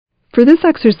For this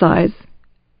exercise,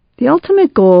 the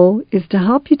ultimate goal is to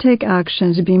help you take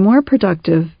action to be more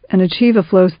productive and achieve a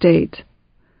flow state.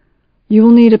 You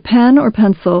will need a pen or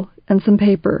pencil and some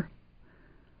paper,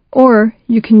 or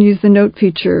you can use the note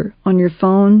feature on your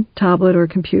phone, tablet, or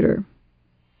computer.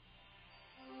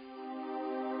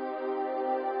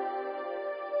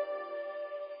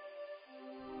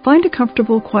 Find a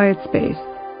comfortable, quiet space,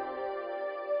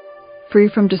 free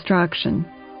from distraction.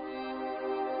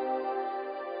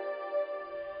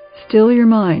 Still your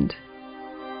mind.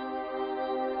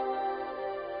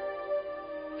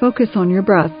 Focus on your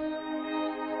breath.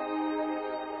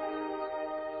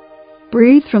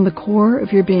 Breathe from the core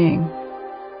of your being.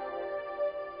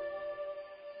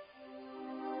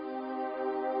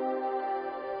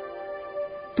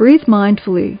 Breathe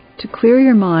mindfully to clear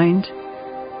your mind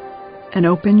and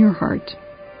open your heart.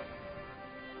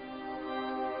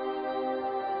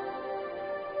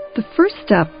 The first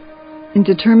step in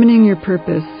determining your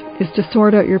purpose is to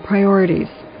sort out your priorities.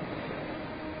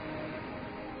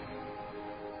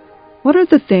 What are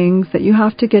the things that you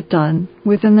have to get done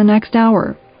within the next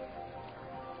hour?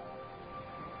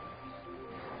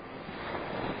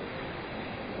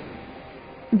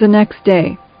 The next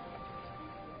day?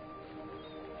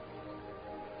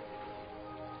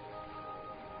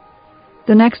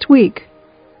 The next week?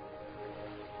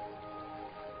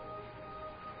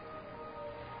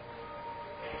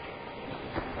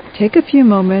 Take a few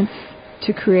moments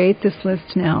to create this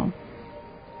list now.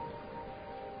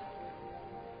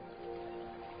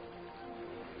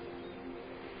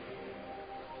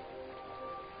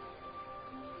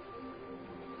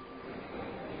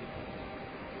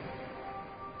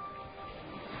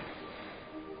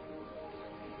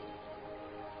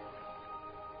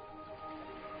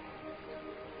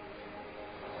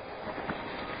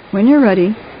 When you're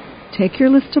ready, take your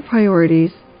list of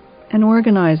priorities and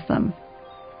organize them.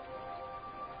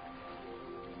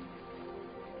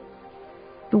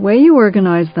 The way you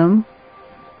organize them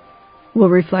will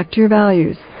reflect your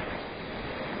values.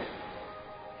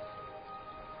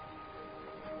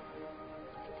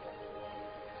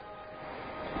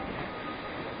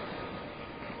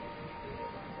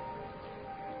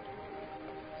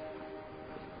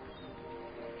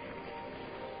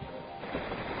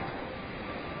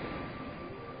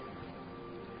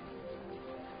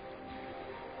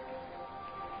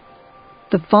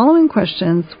 The following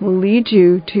questions will lead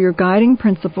you to your guiding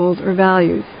principles or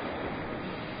values.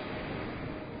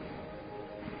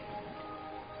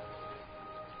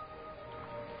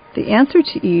 The answer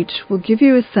to each will give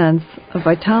you a sense of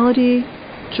vitality,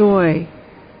 joy,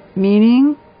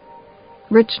 meaning,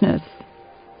 richness,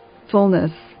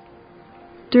 fullness,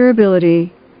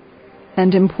 durability,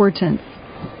 and importance.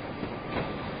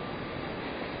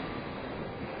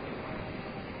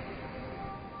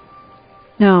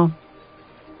 Now,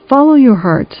 follow your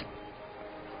heart.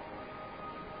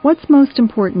 What's most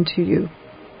important to you?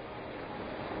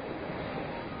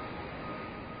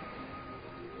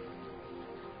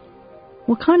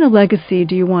 What kind of legacy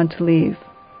do you want to leave?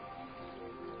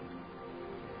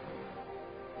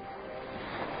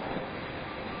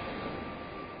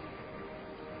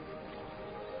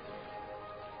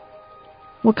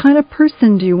 What kind of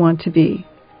person do you want to be?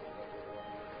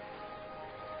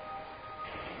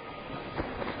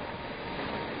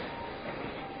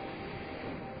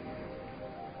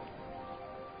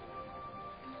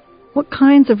 What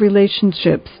kinds of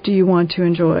relationships do you want to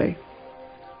enjoy?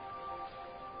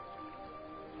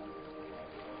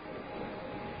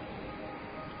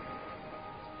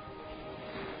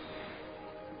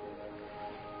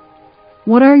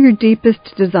 What are your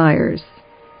deepest desires?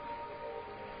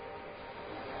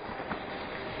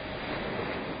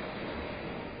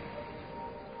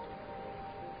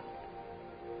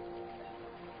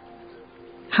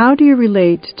 How do you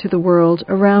relate to the world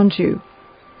around you?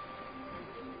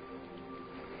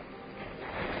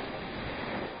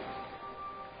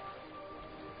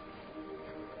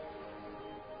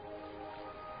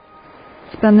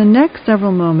 Spend the next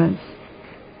several moments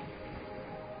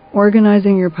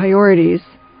organizing your priorities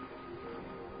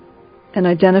and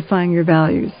identifying your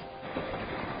values.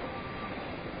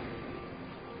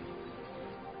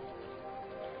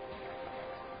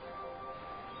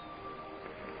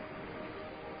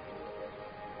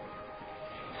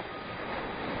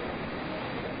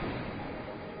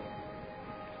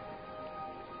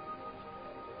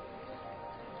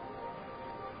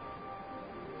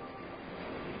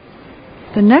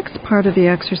 The next part of the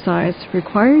exercise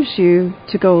requires you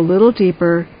to go a little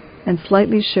deeper and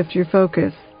slightly shift your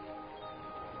focus.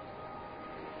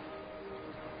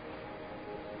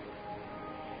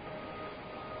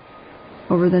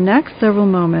 Over the next several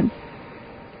moments,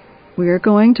 we are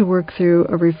going to work through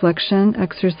a reflection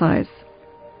exercise.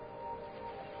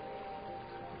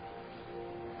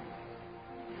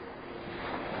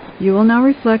 You will now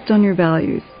reflect on your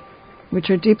values, which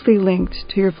are deeply linked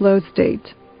to your flow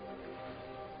state.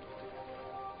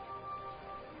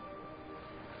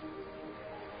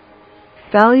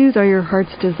 Values are your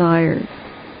heart's desires.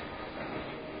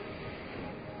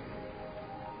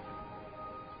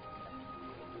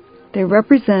 They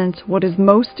represent what is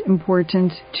most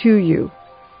important to you.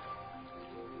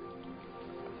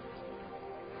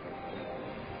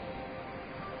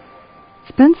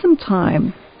 Spend some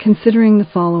time considering the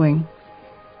following.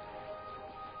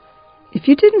 If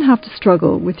you didn't have to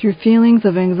struggle with your feelings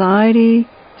of anxiety,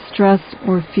 stress,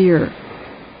 or fear,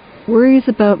 worries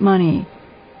about money,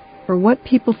 or what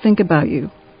people think about you,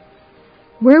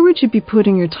 where would you be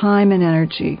putting your time and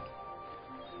energy?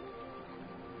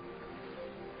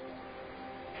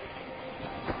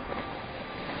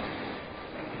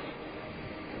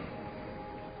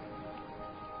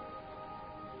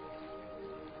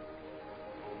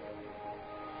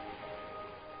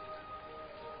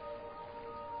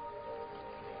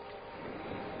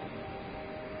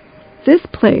 This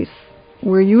place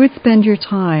where you would spend your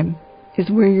time is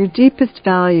where your deepest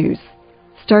values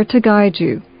start to guide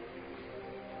you.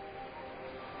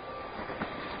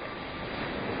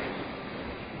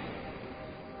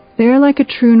 They are like a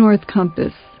true north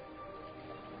compass.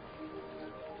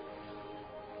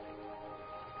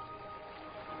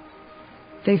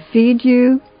 They feed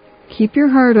you, keep your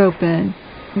heart open,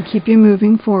 and keep you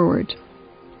moving forward.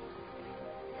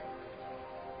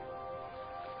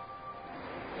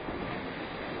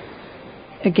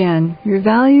 Again, your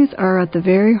values are at the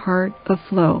very heart of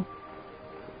flow.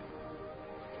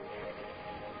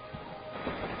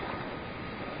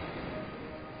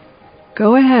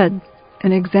 Go ahead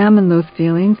and examine those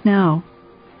feelings now.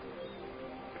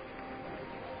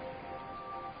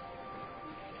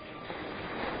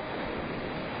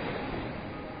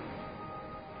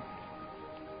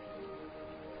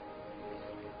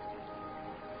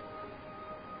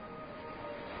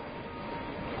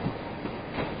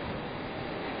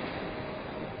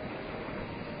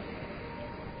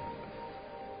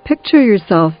 Picture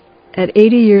yourself at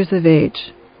 80 years of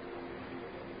age.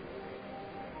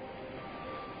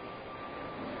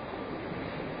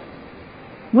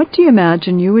 What do you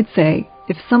imagine you would say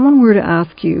if someone were to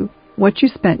ask you what you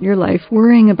spent your life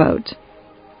worrying about?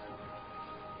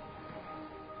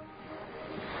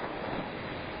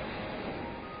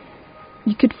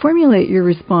 You could formulate your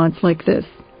response like this: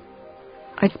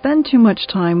 I spend too much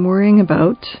time worrying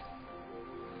about,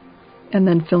 and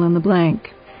then fill in the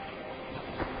blank.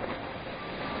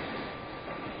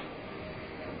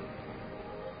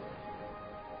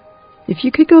 If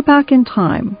you could go back in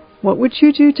time, what would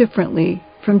you do differently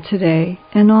from today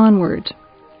and onward?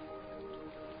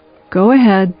 Go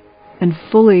ahead and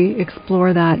fully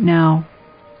explore that now.